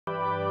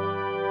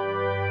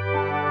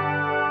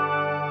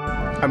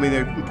I mean,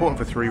 they're important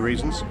for three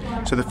reasons.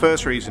 So the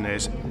first reason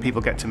is people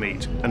get to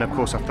meet, and of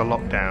course after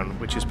lockdown,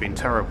 which has been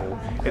terrible,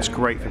 it's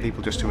great for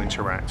people just to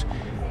interact.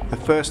 The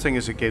first thing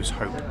is it gives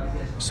hope.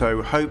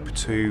 So hope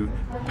to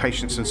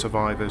patients and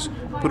survivors,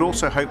 but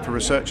also hope for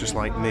researchers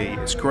like me.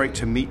 It's great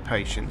to meet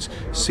patients,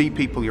 see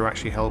people you're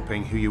actually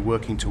helping, who you're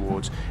working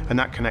towards, and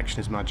that connection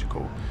is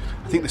magical.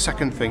 I think the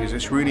second thing is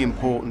it's really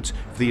important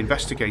for the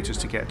investigators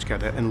to get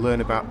together and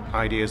learn about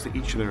ideas that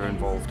each of them are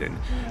involved in,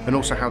 and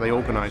also how they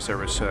organise their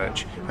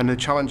research, and the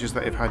challenges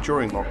that they've had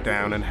during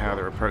lockdown and how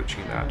they're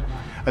approaching that.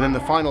 And then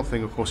the final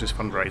thing, of course, is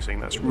fundraising.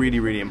 That's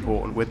really, really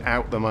important.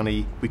 Without the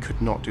money, we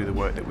could not do the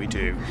work that we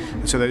do.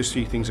 And so those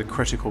three things are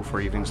critical for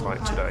evenings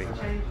like today.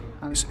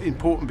 It's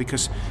important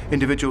because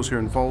individuals who are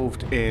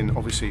involved in,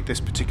 obviously,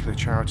 this particular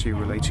charity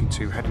relating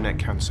to head and neck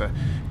cancer,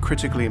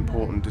 critically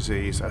important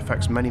disease that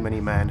affects many, many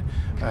men,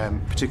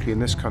 particularly in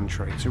this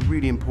country. It's a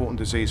really important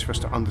disease for us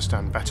to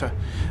understand better.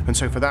 And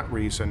so for that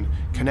reason,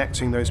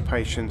 connecting those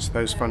patients,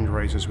 those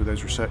fundraisers with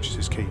those researchers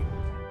is key.